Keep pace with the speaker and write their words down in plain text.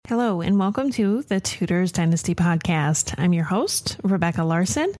Hello, and welcome to the Tutors Dynasty podcast. I'm your host, Rebecca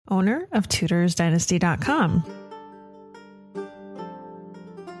Larson, owner of tutorsdynasty.com.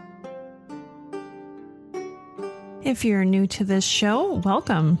 If you're new to this show,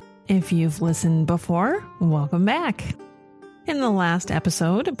 welcome. If you've listened before, welcome back. In the last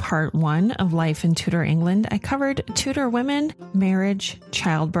episode, part 1 of Life in Tudor England, I covered Tudor women, marriage,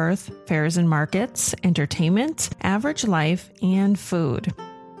 childbirth, fairs and markets, entertainment, average life, and food.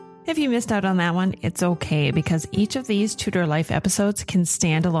 If you missed out on that one, it's okay because each of these Tudor life episodes can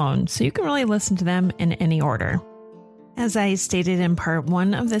stand alone, so you can really listen to them in any order. As I stated in part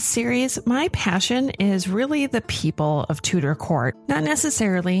 1 of this series, my passion is really the people of Tudor court, not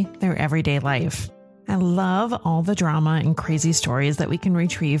necessarily their everyday life. I love all the drama and crazy stories that we can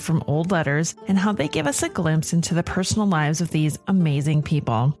retrieve from old letters and how they give us a glimpse into the personal lives of these amazing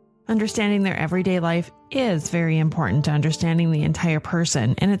people. Understanding their everyday life is very important to understanding the entire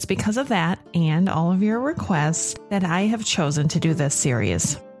person, and it's because of that and all of your requests that I have chosen to do this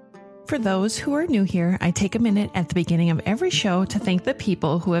series. For those who are new here, I take a minute at the beginning of every show to thank the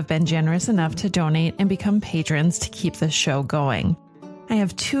people who have been generous enough to donate and become patrons to keep this show going. I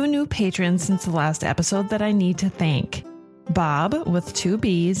have 2 new patrons since the last episode that I need to thank. Bob with 2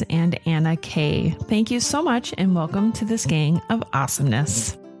 B's and Anna K. Thank you so much and welcome to this gang of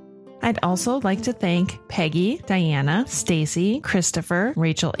awesomeness. I'd also like to thank Peggy, Diana, Stacy, Christopher,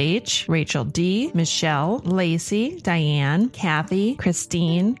 Rachel H., Rachel D., Michelle, Lacey, Diane, Kathy,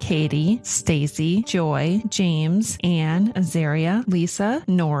 Christine, Katie, Stacy, Joy, James, Anne, Azaria, Lisa,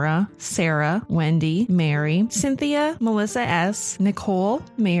 Nora, Sarah, Wendy, Mary, Cynthia, Melissa S., Nicole,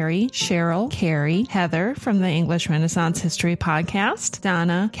 Mary, Cheryl, Carrie, Heather from the English Renaissance History Podcast,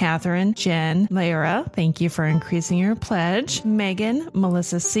 Donna, Catherine, Jen, Lara, thank you for increasing your pledge, Megan,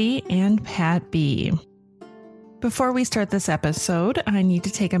 Melissa C., and Pat B. Before we start this episode, I need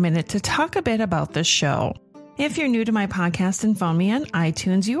to take a minute to talk a bit about the show. If you're new to my podcast and found me on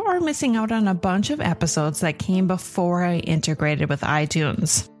iTunes, you are missing out on a bunch of episodes that came before I integrated with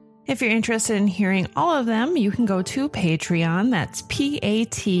iTunes. If you're interested in hearing all of them, you can go to Patreon, that's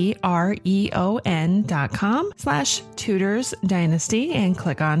patreon.com/tutorsdynasty and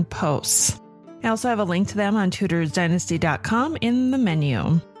click on posts. I also have a link to them on tutorsdynasty.com in the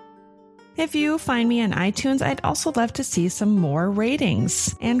menu. If you find me on iTunes, I'd also love to see some more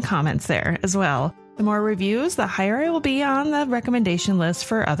ratings and comments there as well. The more reviews, the higher I will be on the recommendation list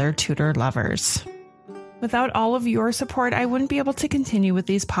for other Tudor lovers. Without all of your support, I wouldn't be able to continue with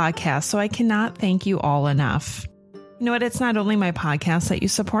these podcasts, so I cannot thank you all enough. You know what? It's not only my podcast that you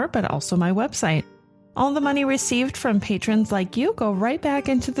support, but also my website. All the money received from patrons like you go right back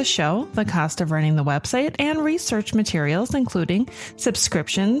into the show, the cost of running the website, and research materials, including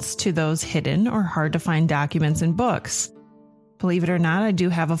subscriptions to those hidden or hard to find documents and books. Believe it or not, I do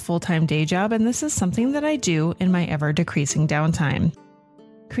have a full-time day job, and this is something that I do in my ever-decreasing downtime.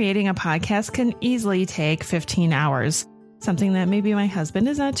 Creating a podcast can easily take 15 hours, something that maybe my husband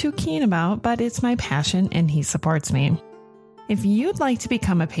is not too keen about, but it's my passion and he supports me. If you'd like to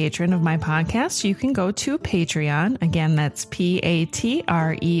become a patron of my podcast, you can go to Patreon. Again, that's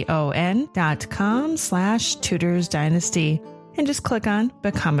patreon.com/tutorsdynasty and just click on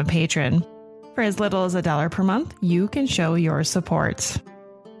Become a Patron. For as little as $1 per month, you can show your support.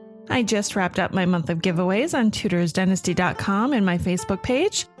 I just wrapped up my month of giveaways on tutorsdynasty.com and my Facebook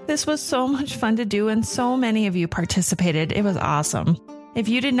page. This was so much fun to do and so many of you participated. It was awesome. If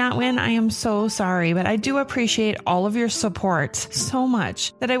you did not win, I am so sorry, but I do appreciate all of your support so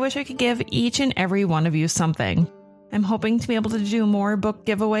much that I wish I could give each and every one of you something. I'm hoping to be able to do more book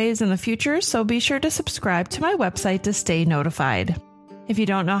giveaways in the future, so be sure to subscribe to my website to stay notified. If you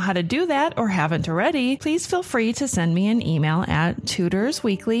don't know how to do that or haven't already, please feel free to send me an email at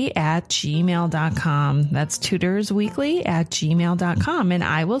tutorsweekly@gmail.com. That's tutorsweekly@gmail.com, and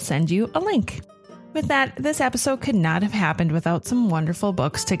I will send you a link. With that, this episode could not have happened without some wonderful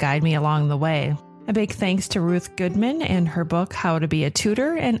books to guide me along the way. A big thanks to Ruth Goodman and her book, How to Be a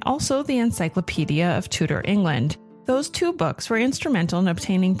Tudor, and also the Encyclopedia of Tudor England. Those 2 books were instrumental in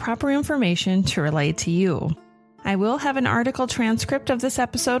obtaining proper information to relay to you. I will have an article transcript of this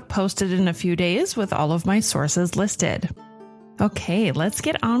episode posted in a few days with all of my sources listed. Okay, let's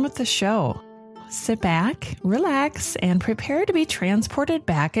get on with the show. Sit back, relax, and prepare to be transported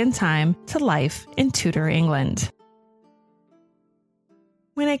back in time to life in Tudor England.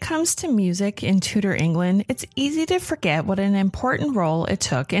 When it comes to music in Tudor England, it's easy to forget what an important role it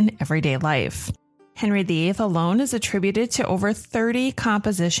took in everyday life. Henry VIII alone is attributed to over 30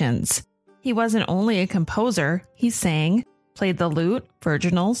 compositions. He wasn't only a composer, he sang, played the lute,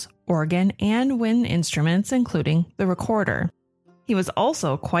 virginals, organ, and wind instruments, including the recorder. He was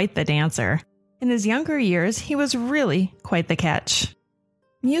also quite the dancer. In his younger years, he was really quite the catch.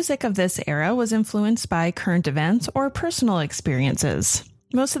 Music of this era was influenced by current events or personal experiences.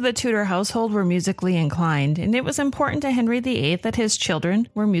 Most of the Tudor household were musically inclined, and it was important to Henry VIII that his children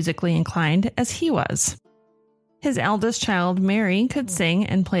were musically inclined as he was. His eldest child, Mary, could sing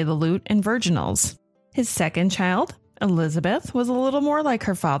and play the lute and virginals. His second child, Elizabeth, was a little more like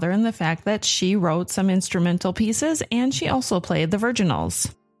her father in the fact that she wrote some instrumental pieces and she also played the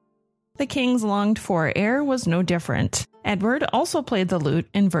virginals. The king's longed-for heir was no different. Edward also played the lute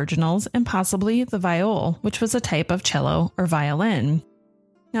and virginals and possibly the viol, which was a type of cello or violin.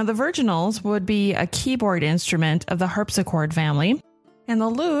 Now, the virginals would be a keyboard instrument of the harpsichord family, and the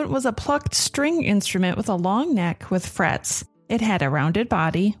lute was a plucked string instrument with a long neck with frets. It had a rounded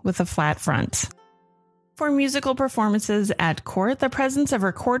body with a flat front. For musical performances at court, the presence of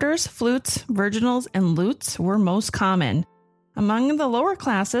recorders, flutes, virginals, and lutes were most common. Among the lower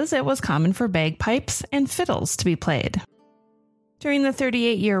classes, it was common for bagpipes and fiddles to be played. During the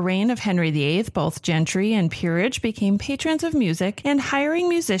 38-year reign of Henry VIII, both gentry and peerage became patrons of music and hiring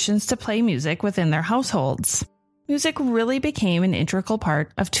musicians to play music within their households. Music really became an integral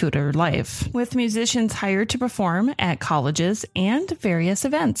part of Tudor life, with musicians hired to perform at colleges and various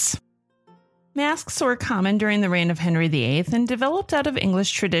events. Masques were common during the reign of Henry VIII and developed out of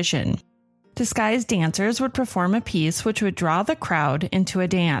English tradition. Disguised dancers would perform a piece which would draw the crowd into a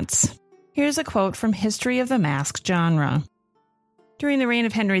dance. Here's a quote from History of the Mask genre. During the reign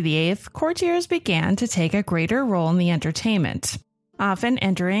of Henry VIII, courtiers began to take a greater role in the entertainment, often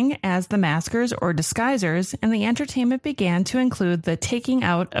entering as the maskers or disguisers, and the entertainment began to include the taking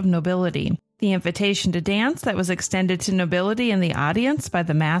out of nobility, the invitation to dance that was extended to nobility in the audience by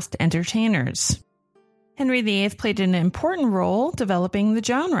the masked entertainers. Henry VIII played an important role developing the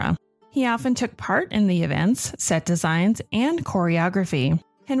genre. He often took part in the events, set designs, and choreography.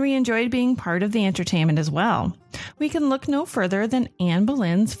 Henry enjoyed being part of the entertainment as well. We can look no further than Anne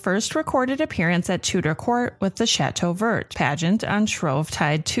Boleyn's first recorded appearance at Tudor Court with the Chateau Vert pageant on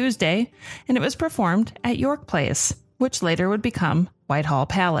Shrovetide Tuesday, and it was performed at York Place, which later would become Whitehall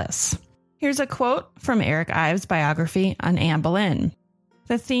Palace. Here's a quote from Eric Ives' biography on Anne Boleyn.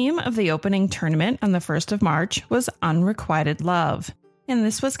 The theme of the opening tournament on the 1st of March was unrequited love. And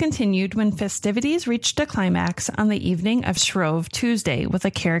this was continued when festivities reached a climax on the evening of Shrove Tuesday with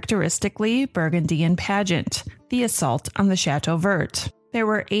a characteristically Burgundian pageant, the assault on the Chateau Vert. There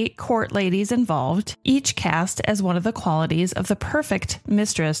were 8 court ladies involved, each cast as one of the qualities of the perfect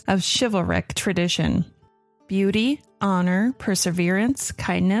mistress of chivalric tradition. Beauty, honor, perseverance,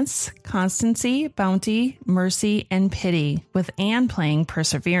 kindness, constancy, bounty, mercy, and pity, with Anne playing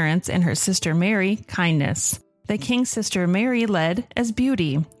perseverance and her sister Mary, kindness. The king's sister Mary led as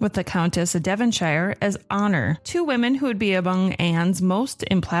Beauty, with the Countess of Devonshire as Honor, 2 women who would be among Anne's most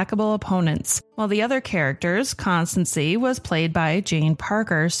implacable opponents, while the other characters, Constancy, was played by Jane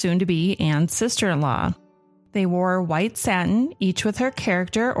Parker, soon to be Anne's sister-in-law. They wore white satin, each with her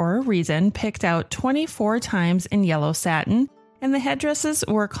character or reason picked out 24 times in yellow satin, and the headdresses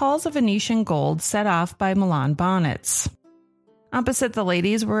were calls of Venetian gold set off by Milan bonnets. Opposite the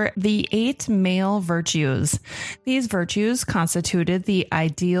ladies were the 8 male virtues. These virtues constituted the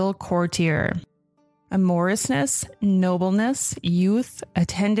ideal courtier: amorousness, nobleness, youth,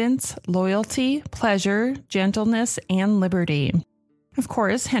 attendance, loyalty, pleasure, gentleness, and liberty. Of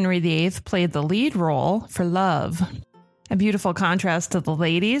course, Henry VIII played the lead role for love. A beautiful contrast to the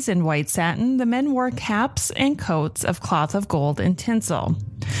ladies in white satin, the men wore caps and coats of cloth of gold and tinsel,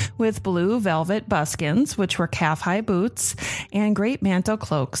 with blue velvet buskins, which were calf-high boots, and great mantle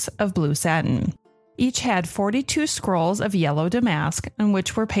cloaks of blue satin. Each had 42 scrolls of yellow damask, on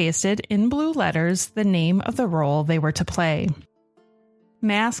which were pasted in blue letters the name of the role they were to play.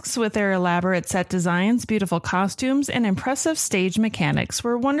 Masks with their elaborate set designs, beautiful costumes, and impressive stage mechanics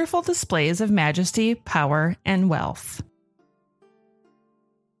were wonderful displays of majesty, power, and wealth.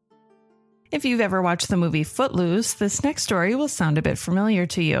 If you've ever watched the movie Footloose, this next story will sound a bit familiar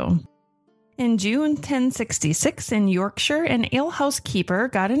to you. In June 1066 in Yorkshire, an alehouse keeper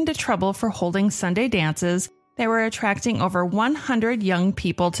got into trouble for holding Sunday dances that were attracting over 100 young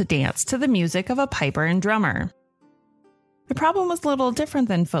people to dance to the music of a piper and drummer. The problem was a little different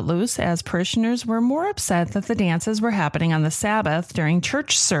than Footloose, as parishioners were more upset that the dances were happening on the Sabbath during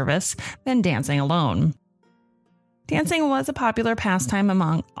church service than dancing alone. Dancing was a popular pastime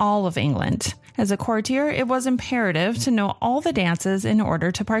among all of England. As a courtier, it was imperative to know all the dances in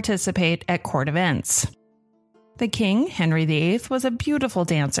order to participate at court events. The king, Henry VIII, was a beautiful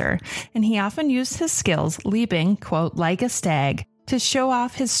dancer, and he often used his skills leaping, quote, like a stag, to show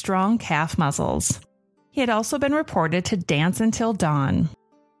off his strong calf muscles. He had also been reported to dance until dawn.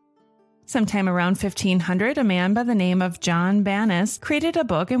 Sometime around 1500, a man by the name of John Bannis created a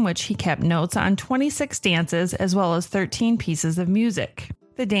book in which he kept notes on 26 dances as well as 13 pieces of music.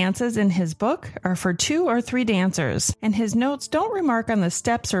 The dances in his book are for 2 or 3 dancers, and his notes don't remark on the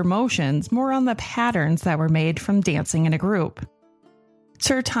steps or motions, more on the patterns that were made from dancing in a group.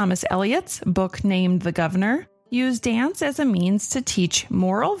 Sir Thomas Elyot's book named The Governor used dance as a means to teach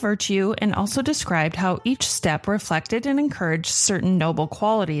moral virtue and also described how each step reflected and encouraged certain noble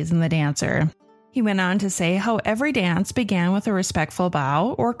qualities in the dancer. He went on to say how every dance began with a respectful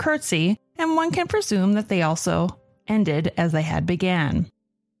bow or curtsy, and one can presume that they also ended as they had began.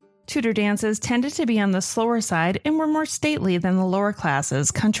 Tudor dances tended to be on the slower side and were more stately than the lower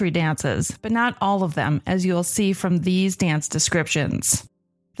classes' country dances, but not all of them, as you'll see from these dance descriptions.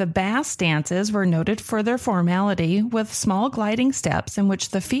 The Basque dances were noted for their formality, with small gliding steps in which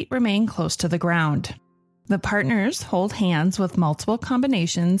the feet remain close to the ground. The partners hold hands with multiple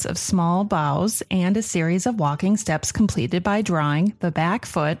combinations of small bows and a series of walking steps completed by drawing the back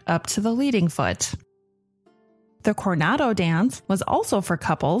foot up to the leading foot. The Cornado dance was also for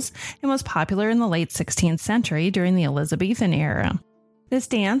couples and was popular in the late 16th century during the Elizabethan era. This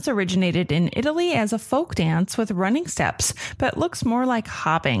dance originated in Italy as a folk dance with running steps, but looks more like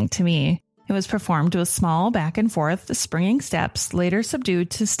hopping to me. It was performed with small back and forth springing steps, later subdued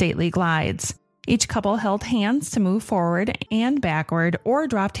to stately glides. Each couple held hands to move forward and backward or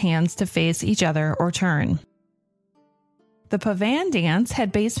dropped hands to face each other or turn. The Pavan dance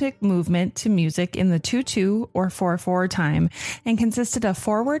had basic movement to music in the 2-2 or 4-4 time and consisted of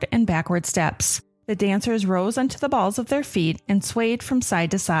forward and backward steps. The dancers rose onto the balls of their feet and swayed from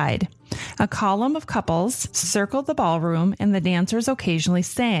side to side. A column of couples circled the ballroom and the dancers occasionally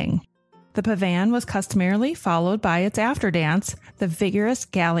sang. The Pavan was customarily followed by its afterdance, the vigorous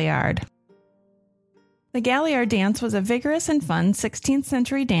Galliard. The Galliard dance was a vigorous and fun 16th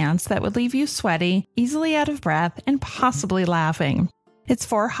century dance that would leave you sweaty, easily out of breath, and possibly laughing. Its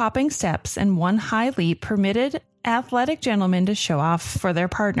 4 hopping steps and 1 high leap permitted athletic gentlemen to show off for their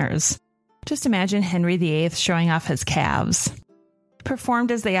partners. Just imagine Henry VIII showing off his calves.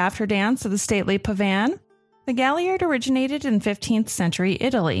 Performed as the afterdance of the stately Pavan, the Galliard originated in 15th century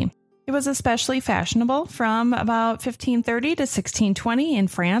Italy. It was especially fashionable from about 1530 to 1620 in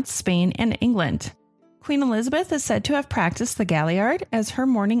France, Spain, and England. Queen Elizabeth is said to have practiced the Galliard as her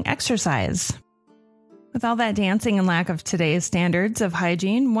morning exercise. With all that dancing and lack of today's standards of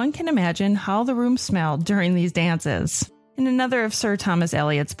hygiene, one can imagine how the room smelled during these dances. In another of Sir Thomas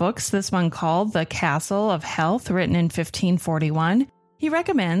Elyot's books, this one called The Castle of Health, written in 1541, he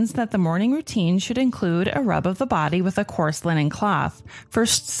recommends that the morning routine should include a rub of the body with a coarse linen cloth,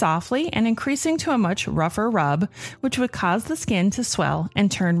 first softly and increasing to a much rougher rub, which would cause the skin to swell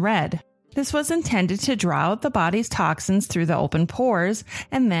and turn red. This was intended to draw out the body's toxins through the open pores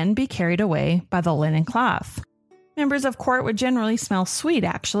and then be carried away by the linen cloth. Members of court would generally smell sweet,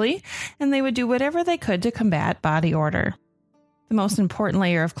 actually, and they would do whatever they could to combat body odor. The most important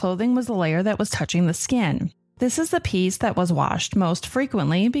layer of clothing was the layer that was touching the skin. This is the piece that was washed most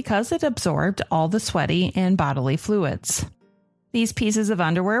frequently because it absorbed all the sweaty and bodily fluids. These pieces of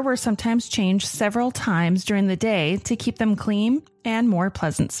underwear were sometimes changed several times during the day to keep them clean and more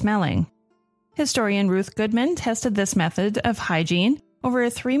pleasant smelling. Historian Ruth Goodman tested this method of hygiene over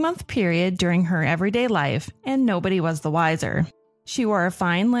a 3-month period during her everyday life, and nobody was the wiser. She wore a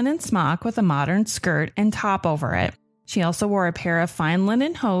fine linen smock with a modern skirt and top over it. She also wore a pair of fine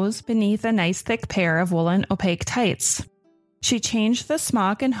linen hose beneath a nice thick pair of woolen opaque tights. She changed the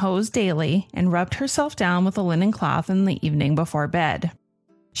smock and hose daily and rubbed herself down with a linen cloth in the evening before bed.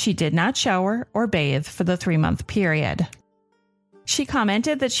 She did not shower or bathe for the 3-month period. She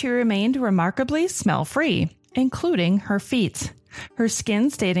commented that she remained remarkably smell-free, including her feet. Her skin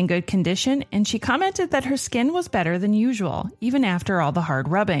stayed in good condition, and she commented that her skin was better than usual, even after all the hard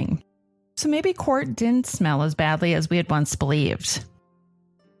rubbing. So maybe court didn't smell as badly as we had once believed.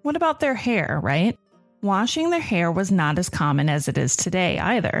 What about their hair, right? Washing their hair was not as common as it is today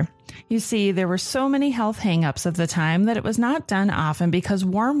either. You see, there were so many health hang-ups of the time that it was not done often because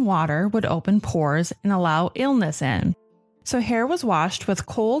warm water would open pores and allow illness in. So hair was washed with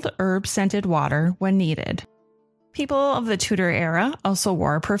cold herb-scented water when needed. People of the Tudor era also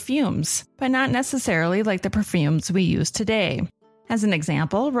wore perfumes, but not necessarily like the perfumes we use today. As an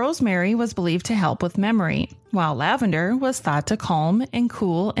example, rosemary was believed to help with memory, while lavender was thought to calm and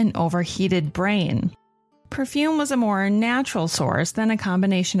cool an overheated brain. Perfume was a more natural source than a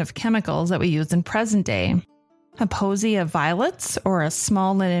combination of chemicals that we use in present day. A posy of violets, or a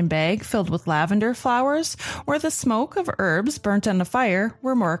small linen bag filled with lavender flowers, or the smoke of herbs burnt on a fire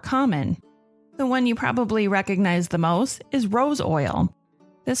were more common. The one you probably recognize the most is rose oil.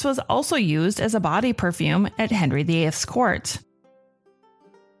 This was also used as a body perfume at Henry VIII's court.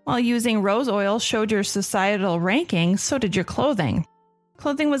 While using rose oil showed your societal ranking, so did your clothing.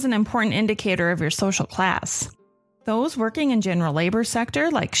 Clothing was an important indicator of your social class. Those working in general labor sector,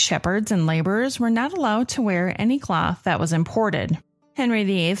 like shepherds and laborers, were not allowed to wear any cloth that was imported. Henry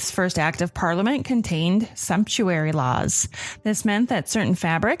VIII's first Act of Parliament contained sumptuary laws. This meant that certain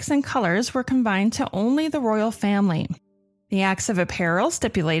fabrics and colors were confined to only the royal family. The Acts of Apparel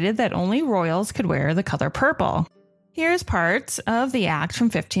stipulated that only royals could wear the color purple. Here's part of the Act from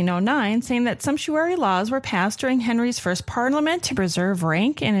 1509 saying that sumptuary laws were passed during Henry's first Parliament to preserve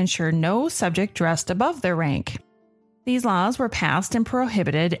rank and ensure no subject dressed above their rank. These laws were passed and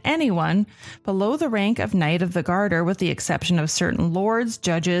prohibited anyone below the rank of Knight of the Garter, with the exception of certain lords,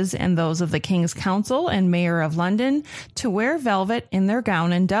 judges, and those of the King's Council and Mayor of London, to wear velvet in their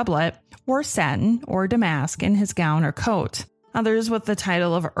gown and doublet, or satin or damask in his gown or coat. Others with the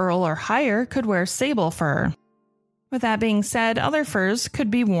title of Earl or higher could wear sable fur. With that being said, other furs could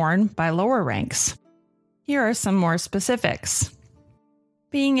be worn by lower ranks. Here are some more specifics.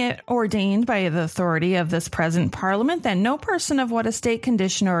 Being it ordained by the authority of this present Parliament that no person of what estate,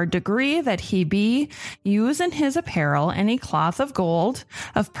 condition, or degree that he be, use in his apparel any cloth of gold,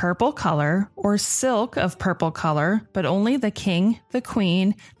 of purple color, or silk of purple color, but only the king, the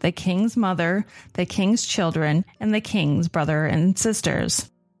queen, the king's mother, the king's children, and the king's brother and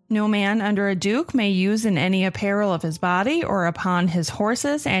sisters. No man under a duke may use in any apparel of his body or upon his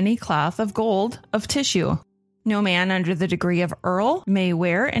horses any cloth of gold of tissue. No man under the degree of earl may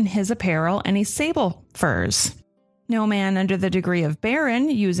wear in his apparel any sable furs. No man under the degree of baron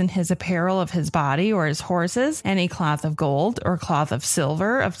use in his apparel of his body or his horses any cloth of gold or cloth of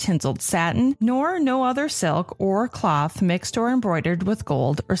silver of tinselled satin, nor no other silk or cloth mixed or embroidered with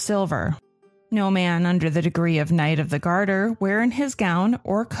gold or silver. No man under the degree of Knight of the Garter wear in his gown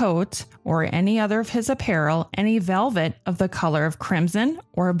or coat or any other of his apparel any velvet of the color of crimson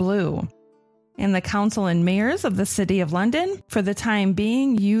or blue. And the council and mayors of the city of London, for the time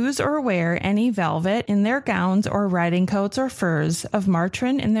being, use or wear any velvet in their gowns or riding coats or furs of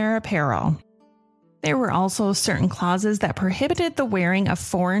martren in their apparel. There were also certain clauses that prohibited the wearing of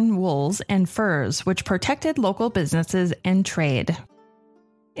foreign wools and furs, which protected local businesses and trade.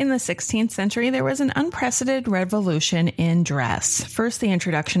 In the 16th century, there was an unprecedented revolution in dress. First, the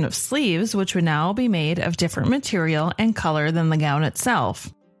introduction of sleeves, which would now be made of different material and color than the gown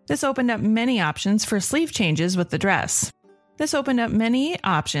itself. This opened up many options for sleeve changes with the dress.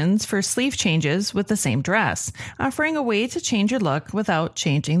 with the same dress, offering a way to change your look without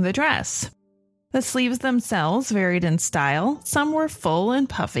changing the dress. The sleeves themselves varied in style. Some were full and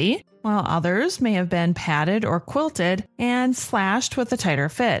puffy, while others may have been padded or quilted and slashed with a tighter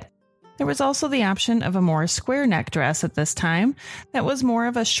fit. There was also the option of a more square neck dress at this time that was more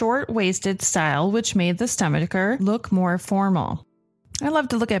of a short-waisted style, which made the stomacher look more formal. I love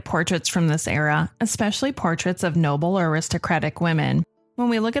to look at portraits from this era, especially portraits of noble or aristocratic women. When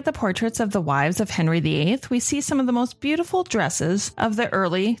we look at the portraits of the wives of Henry VIII, we see some of the most beautiful dresses of the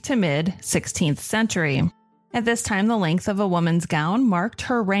early to mid 16th century. At this time, the length of a woman's gown marked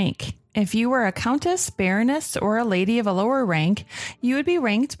her rank. If you were a countess, baroness, or a lady of a lower rank, you would be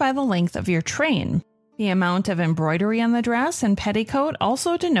ranked by the length of your train. The amount of embroidery on the dress and petticoat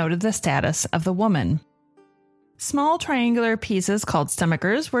also denoted the status of the woman. Small triangular pieces called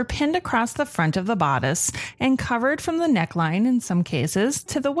stomachers were pinned across the front of the bodice and covered from the neckline in some cases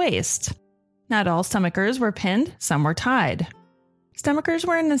to the waist. Not all stomachers were pinned, some were tied. Stomachers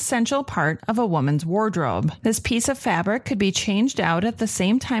were an essential part of a woman's wardrobe. This piece of fabric could be changed out at the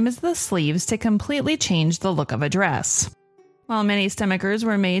same time as the sleeves to completely change the look of a dress. While many stomachers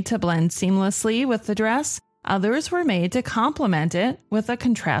were made to blend seamlessly with the dress, others were made to complement it with a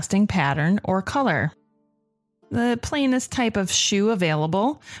contrasting pattern or color. The plainest type of shoe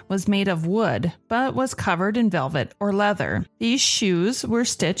available was made of wood, but was covered in velvet or leather. These shoes were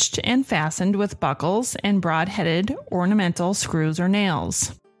stitched and fastened with buckles and broad-headed ornamental screws or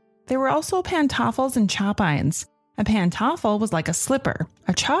nails. There were also pantoffles and chopines. A pantoffle was like a slipper.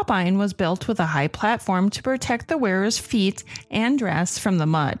 A chopine was built with a high platform to protect the wearer's feet and dress from the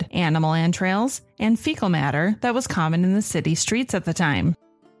mud, animal entrails, and fecal matter that was common in the city streets at the time.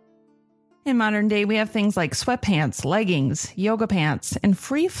 In modern day, we have things like sweatpants, leggings, yoga pants, and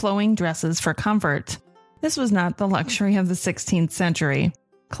free-flowing dresses for comfort. This was not the luxury of the 16th century.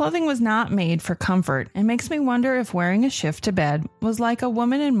 Clothing was not made for comfort. It makes me wonder if wearing a shift to bed was like a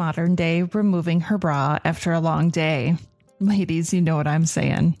woman in modern day removing her bra after a long day. Ladies, you know what I'm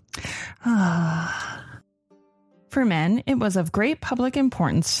saying. For men, it was of great public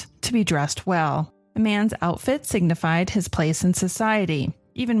importance to be dressed well. A man's outfit signified his place in society,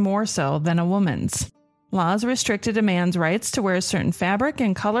 even more so than a woman's. Laws restricted a man's rights to wear certain fabric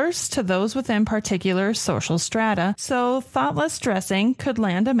and colors to those within particular social strata, so thoughtless dressing could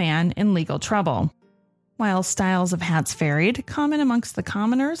land a man in legal trouble. While styles of hats varied, common amongst the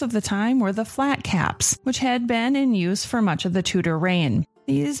commoners of the time were the flat caps, which had been in use for much of the Tudor reign.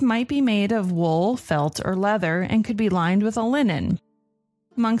 These might be made of wool, felt, or leather and could be lined with a linen.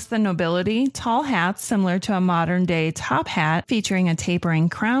 Amongst the nobility, tall hats similar to a modern-day top hat featuring a tapering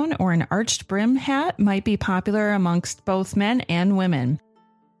crown or an arched brim hat might be popular amongst both men and women.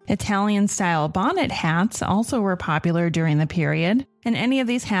 Italian-style bonnet hats also were popular during the period, and any of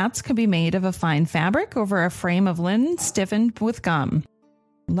these hats could be made of a fine fabric over a frame of linen stiffened with gum.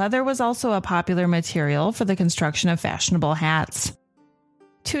 Leather was also a popular material for the construction of fashionable hats.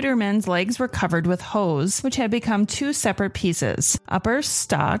 Tudor men's legs were covered with hose, which had become two separate pieces. Upper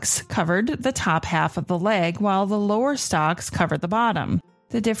stocks covered the top half of the leg, while the lower stocks covered the bottom.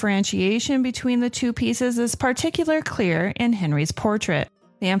 The differentiation between the two pieces is particularly clear in Henry's portrait.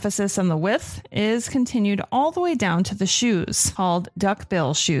 The emphasis on the width is continued all the way down to the shoes, called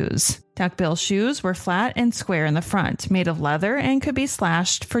duckbill shoes. Duckbill shoes were flat and square in the front, made of leather, and could be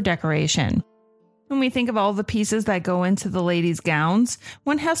slashed for decoration. When we think of all the pieces that go into the ladies' gowns,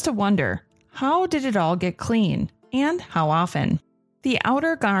 one has to wonder, how did it all get clean? And how often? The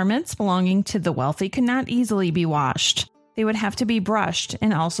outer garments belonging to the wealthy could not easily be washed. They would have to be brushed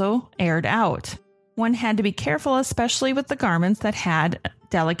and also aired out. One had to be careful, especially with the garments that had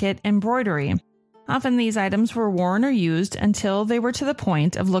delicate embroidery. Often these items were worn or used until they were to the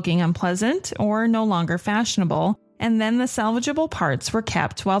point of looking unpleasant or no longer fashionable, and then the salvageable parts were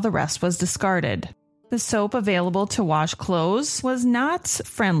kept while the rest was discarded. The soap available to wash clothes was not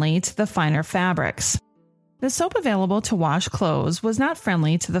friendly to the finer fabrics. Such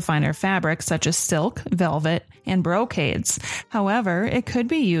as silk, velvet, and brocades. However, it could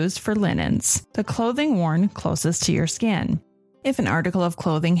be used for linens, the clothing worn closest to your skin. If an article of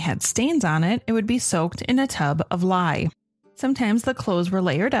clothing had stains on it, it would be soaked in a tub of lye. Sometimes the clothes were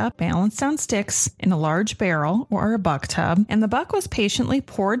layered up, balanced on sticks in a large barrel or a buck tub, and the buck was patiently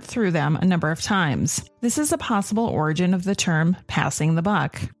poured through them a number of times. This is a possible origin of the term passing the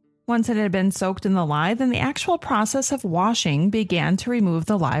buck. Once it had been soaked in the lye, then the actual process of washing began to remove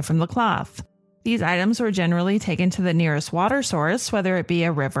the lye from the cloth. These items were generally taken to the nearest water source, whether it be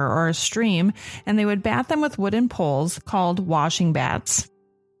a river or a stream, and they would bat them with wooden poles called washing bats.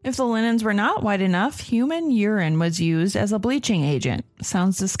 If the linens were not white enough, human urine was used as a bleaching agent.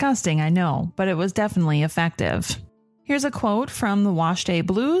 Sounds disgusting, I know, but it was definitely effective. Here's a quote from the Wash Day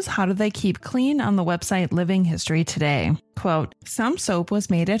Blues, How Do They Keep Clean, on the website Living History Today. Quote, some soap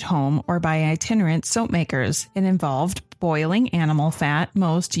was made at home or by itinerant soap makers. It involved boiling animal fat,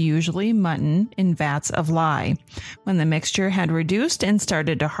 most usually mutton, in vats of lye. When the mixture had reduced and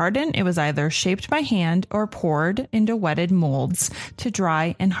started to harden, it was either shaped by hand or poured into wetted molds to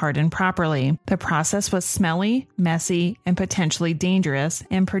dry and harden properly. The process was smelly, messy, and potentially dangerous,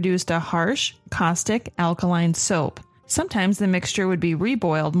 and produced a harsh, caustic, alkaline soap. Sometimes the mixture would be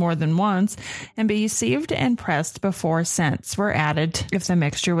reboiled more than once and be sieved and pressed before scents were added if the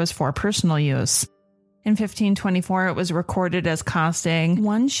mixture was for personal use. In 1524, it was recorded as costing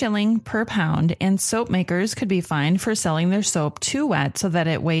 1 shilling per pound, and soap makers could be fined for selling their soap too wet so that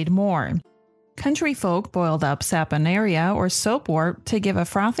it weighed more. Country folk boiled up saponaria or soapwort to give a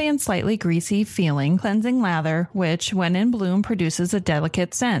frothy and slightly greasy feeling, cleansing lather, which, when in bloom, produces a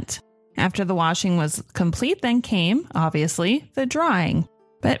delicate scent. After the washing was complete, then came, obviously, the drying.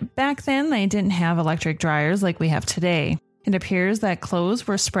 But back then, they didn't have electric dryers like we have today. It appears that clothes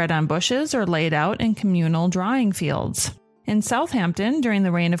were spread on bushes or laid out in communal drying fields. In Southampton, during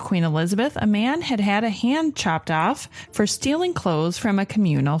the reign of Queen Elizabeth, a man had had a hand chopped off for stealing clothes from a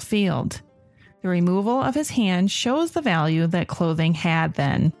communal field. The removal of his hand shows the value that clothing had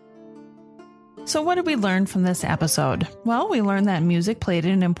then. So what did we learn from this episode? Well, we learned that music played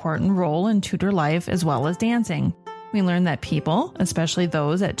an important role in Tudor life as well as dancing. We learned that people, especially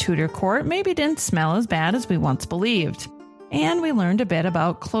those at Tudor court, maybe didn't smell as bad as we once believed. And we learned a bit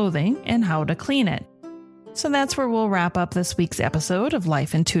about clothing and how to clean it. So that's where we'll wrap up this week's episode of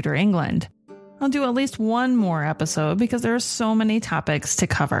Life in Tudor England. I'll do at least one more episode because there are so many topics to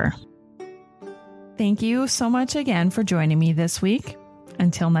cover. Thank you so much again for joining me this week.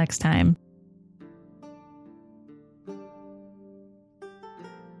 Until next time.